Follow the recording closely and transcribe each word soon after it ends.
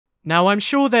Now, I'm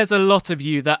sure there's a lot of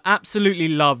you that absolutely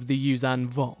love the Yuuzhan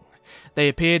Vong. They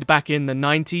appeared back in the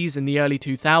 90s and the early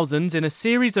 2000s in a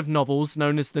series of novels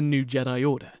known as the New Jedi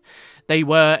Order. They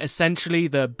were essentially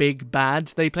the big bad.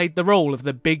 They played the role of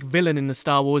the big villain in the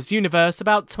Star Wars universe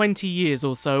about 20 years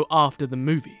or so after the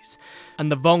movies.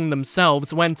 And the Vong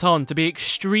themselves went on to be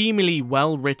extremely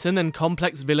well written and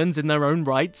complex villains in their own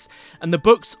rights, and the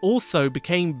books also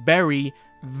became very,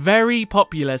 very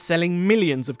popular, selling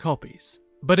millions of copies.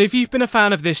 But if you've been a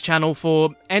fan of this channel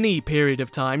for any period of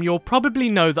time, you'll probably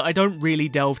know that I don't really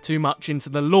delve too much into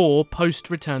the lore post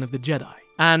Return of the Jedi.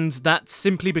 And that's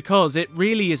simply because it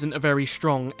really isn't a very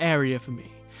strong area for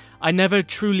me. I never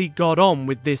truly got on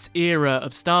with this era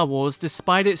of Star Wars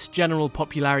despite its general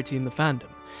popularity in the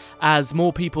fandom. As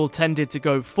more people tended to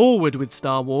go forward with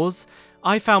Star Wars,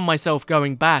 I found myself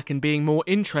going back and being more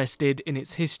interested in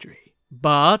its history.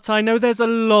 But I know there's a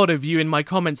lot of you in my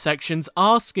comment sections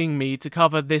asking me to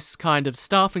cover this kind of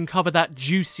stuff and cover that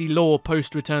juicy lore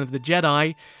post Return of the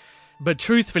Jedi, but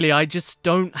truthfully I just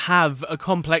don't have a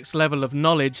complex level of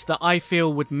knowledge that I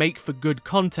feel would make for good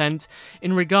content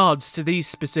in regards to these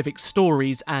specific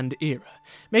stories and era.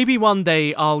 Maybe one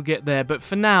day I'll get there, but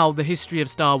for now the history of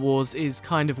Star Wars is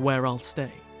kind of where I'll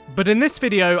stay. But in this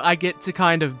video I get to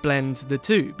kind of blend the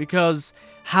two, because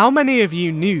how many of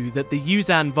you knew that the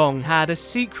Yuuzhan Vong had a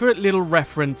secret little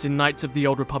reference in Knights of the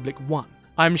Old Republic 1?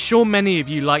 I'm sure many of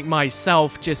you, like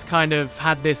myself, just kind of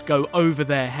had this go over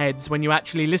their heads when you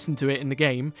actually listened to it in the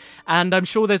game, and I'm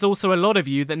sure there's also a lot of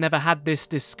you that never had this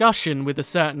discussion with a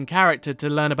certain character to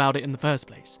learn about it in the first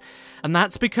place. And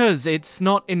that's because it's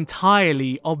not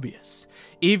entirely obvious.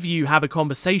 If you have a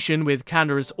conversation with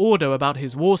Canderous Ordo about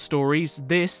his war stories,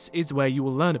 this is where you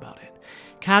will learn about it.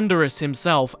 Canderous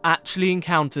himself actually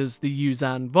encounters the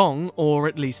Yuuzhan Vong, or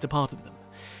at least a part of them.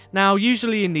 Now,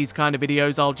 usually in these kind of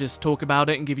videos I'll just talk about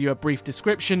it and give you a brief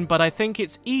description, but I think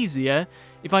it's easier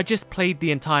if I just played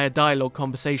the entire dialogue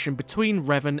conversation between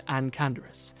Revan and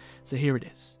Canderous. So here it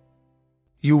is.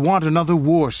 You want another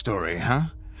war story, huh?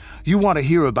 You want to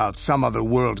hear about some other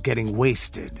world getting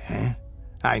wasted, eh?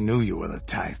 I knew you were the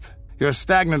type. Your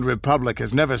stagnant republic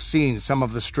has never seen some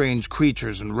of the strange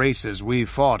creatures and races we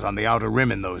fought on the Outer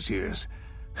Rim in those years.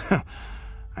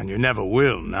 And you never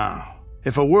will now.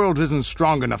 If a world isn't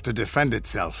strong enough to defend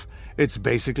itself, it's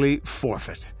basically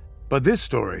forfeit. But this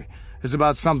story is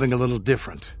about something a little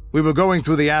different. We were going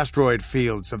through the asteroid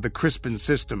fields of the Crispin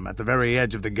system at the very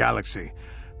edge of the galaxy,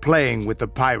 playing with the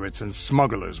pirates and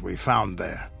smugglers we found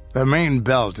there. The main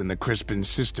belt in the Crispin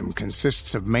system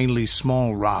consists of mainly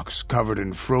small rocks covered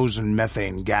in frozen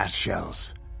methane gas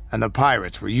shells, and the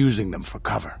pirates were using them for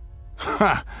cover.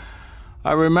 Ha!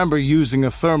 I remember using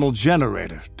a thermal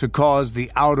generator to cause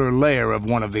the outer layer of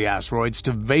one of the asteroids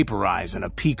to vaporize in a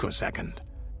picosecond.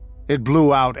 It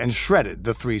blew out and shredded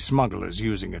the 3 smugglers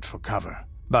using it for cover.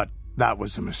 But that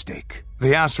was a mistake.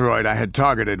 The asteroid I had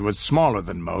targeted was smaller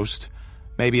than most,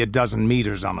 maybe a dozen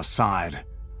meters on a side.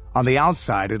 On the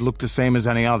outside, it looked the same as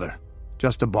any other,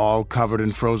 just a ball covered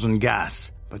in frozen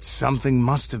gas. But something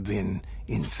must have been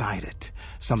inside it,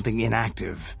 something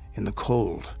inactive in the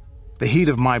cold. The heat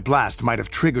of my blast might have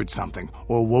triggered something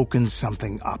or woken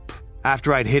something up.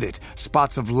 After I'd hit it,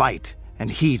 spots of light and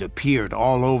heat appeared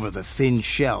all over the thin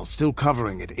shell, still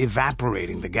covering it,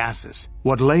 evaporating the gases.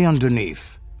 What lay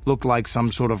underneath looked like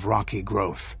some sort of rocky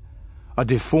growth. A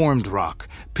deformed rock,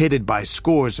 pitted by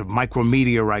scores of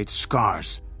micrometeorite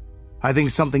scars. I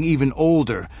think something even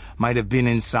older might have been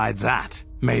inside that.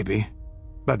 Maybe,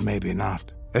 but maybe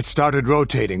not. It started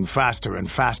rotating faster and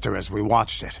faster as we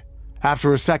watched it.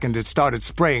 After a second, it started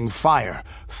spraying fire,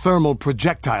 thermal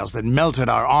projectiles that melted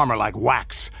our armor like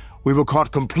wax. We were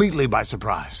caught completely by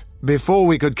surprise. Before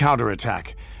we could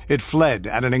counterattack, it fled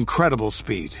at an incredible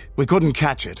speed. We couldn't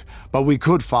catch it, but we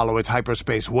could follow its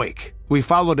hyperspace wake. We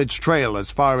followed its trail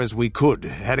as far as we could,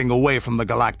 heading away from the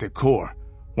galactic core.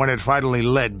 When it finally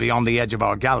led beyond the edge of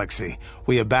our galaxy,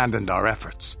 we abandoned our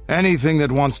efforts. Anything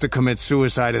that wants to commit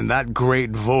suicide in that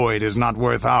great void is not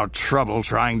worth our trouble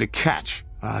trying to catch.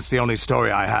 That's the only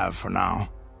story I have for now.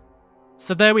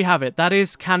 So there we have it. That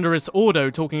is Canderous Ordo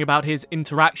talking about his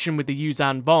interaction with the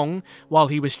Yuuzhan Vong while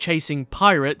he was chasing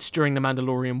pirates during the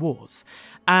Mandalorian Wars.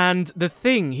 And the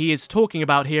thing he is talking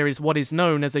about here is what is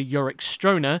known as a Yorick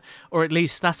Stroner, or at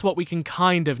least that's what we can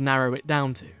kind of narrow it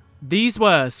down to. These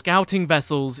were scouting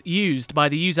vessels used by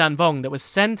the Yuuzhan Vong that were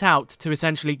sent out to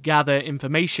essentially gather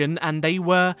information, and they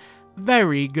were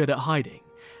very good at hiding.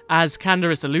 As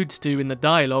Canderous alludes to in the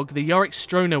dialogue, the Yorick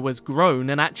Stroner was grown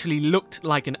and actually looked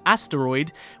like an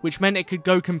asteroid, which meant it could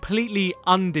go completely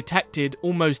undetected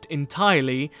almost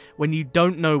entirely when you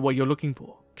don't know what you're looking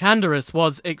for. Canderous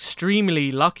was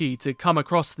extremely lucky to come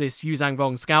across this Yuuzhan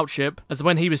Vong scout ship, as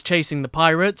when he was chasing the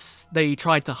pirates, they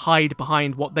tried to hide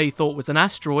behind what they thought was an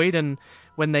asteroid, and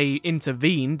when they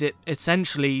intervened, it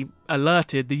essentially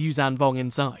alerted the Yuuzhan Vong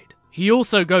inside. He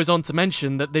also goes on to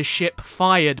mention that this ship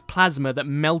fired plasma that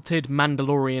melted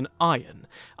Mandalorian iron,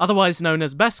 otherwise known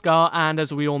as Beskar, and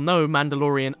as we all know,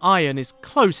 Mandalorian iron is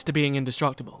close to being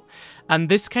indestructible. And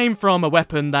this came from a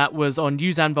weapon that was on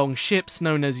Yuuzhan Vong's ships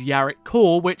known as Yarick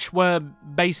Core, which were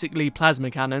basically plasma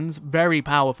cannons, very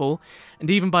powerful, and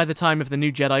even by the time of the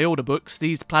New Jedi Order books,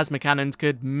 these plasma cannons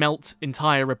could melt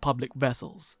entire Republic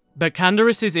vessels. But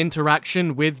Canderous'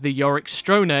 interaction with the Yorick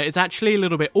Stroner is actually a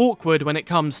little bit awkward when it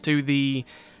comes to the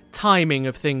timing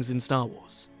of things in Star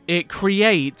Wars. It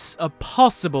creates a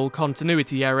possible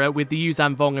continuity error with the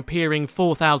Yuuzhan Vong appearing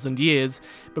 4,000 years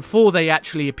before they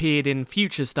actually appeared in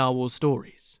future Star Wars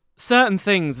stories. Certain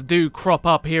things do crop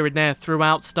up here and there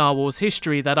throughout Star Wars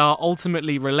history that are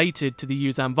ultimately related to the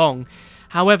Yuuzhan Vong.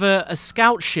 However, a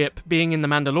scout ship being in the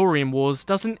Mandalorian Wars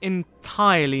doesn't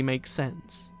entirely make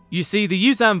sense. You see, the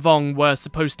Yuuzhan Vong were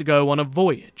supposed to go on a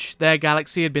voyage. Their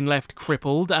galaxy had been left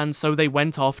crippled, and so they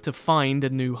went off to find a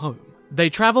new home. They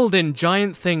travelled in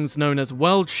giant things known as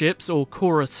world ships or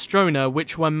Chorus Stroner,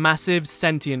 which were massive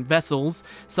sentient vessels,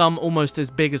 some almost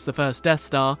as big as the first Death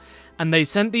Star, and they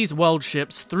sent these world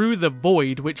ships through the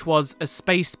void, which was a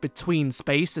space between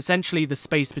space, essentially the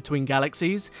space between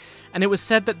galaxies, and it was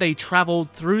said that they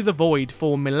travelled through the void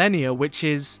for millennia, which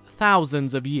is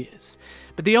thousands of years.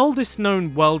 But the oldest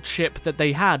known world ship that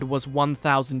they had was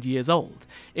 1,000 years old.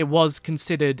 It was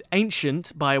considered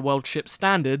ancient by world ship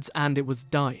standards, and it was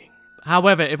dying.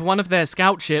 However, if one of their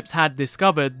scout ships had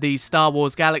discovered the Star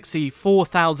Wars galaxy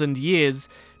 4,000 years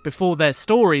before their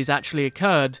stories actually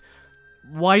occurred,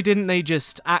 why didn't they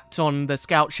just act on the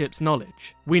scout ship's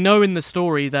knowledge? We know in the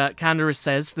story that Canderous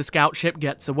says the scout ship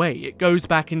gets away. It goes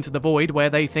back into the void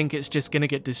where they think it's just gonna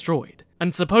get destroyed.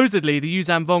 And supposedly the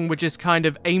Yuuzhan Vong were just kind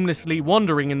of aimlessly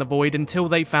wandering in the void until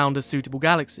they found a suitable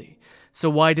galaxy.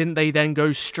 So why didn't they then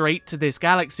go straight to this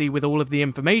galaxy with all of the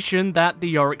information that the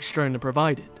Yorick Stroner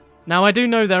provided? Now, I do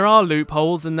know there are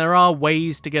loopholes and there are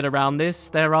ways to get around this.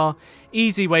 There are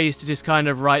easy ways to just kind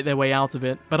of write their way out of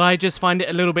it. But I just find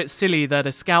it a little bit silly that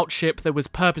a scout ship that was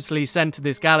purposely sent to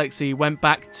this galaxy went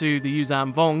back to the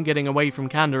Yuuzhan Vong, getting away from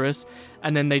Canderous,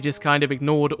 and then they just kind of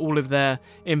ignored all of their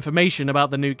information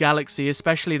about the new galaxy,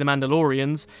 especially the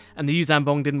Mandalorians, and the Yuuzhan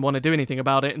Vong didn't want to do anything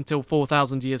about it until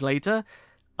 4,000 years later.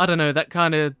 I don't know, that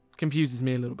kind of confuses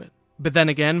me a little bit. But then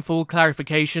again, full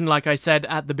clarification, like I said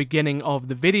at the beginning of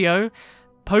the video,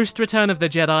 post-Return of the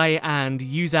Jedi and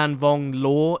Yuuzhan Vong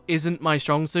lore isn't my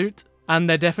strong suit, and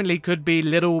there definitely could be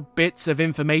little bits of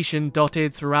information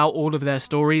dotted throughout all of their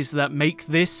stories that make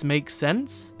this make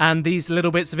sense, and these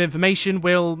little bits of information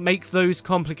will make those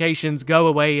complications go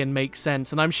away and make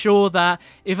sense, and I'm sure that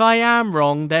if I am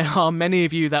wrong, there are many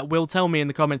of you that will tell me in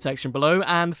the comment section below,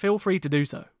 and feel free to do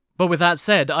so. But with that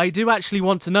said, I do actually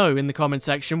want to know in the comment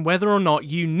section whether or not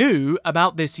you knew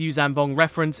about this Yuuzhan Vong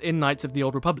reference in Knights of the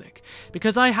Old Republic,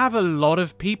 because I have a lot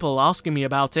of people asking me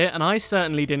about it, and I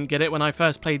certainly didn't get it when I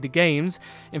first played the games.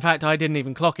 In fact, I didn't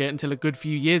even clock it until a good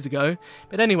few years ago.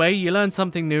 But anyway, you learn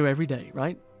something new every day,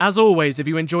 right? As always, if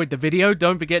you enjoyed the video,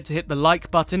 don't forget to hit the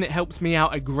like button, it helps me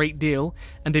out a great deal,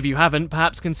 and if you haven't,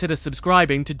 perhaps consider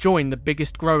subscribing to join the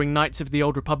biggest growing Knights of the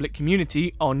Old Republic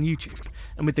community on YouTube,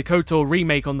 and with the KOTOR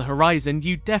remake on the horizon,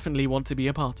 you definitely want to be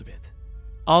a part of it.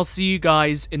 I'll see you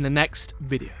guys in the next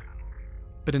video,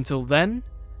 but until then,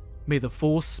 may the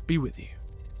Force be with you.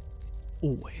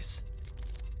 Always.